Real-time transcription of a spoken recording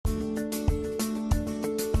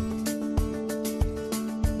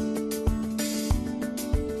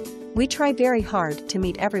We try very hard to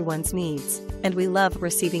meet everyone's needs, and we love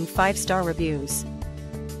receiving 5-star reviews.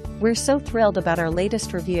 We're so thrilled about our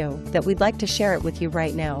latest review that we'd like to share it with you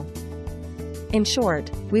right now. In short,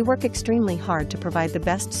 we work extremely hard to provide the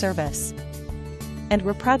best service. And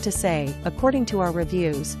we're proud to say, according to our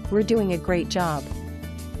reviews, we're doing a great job.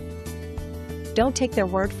 Don't take their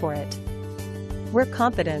word for it. We're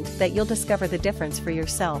confident that you'll discover the difference for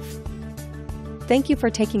yourself. Thank you for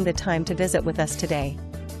taking the time to visit with us today.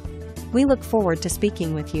 We look forward to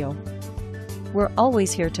speaking with you. We're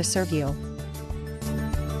always here to serve you.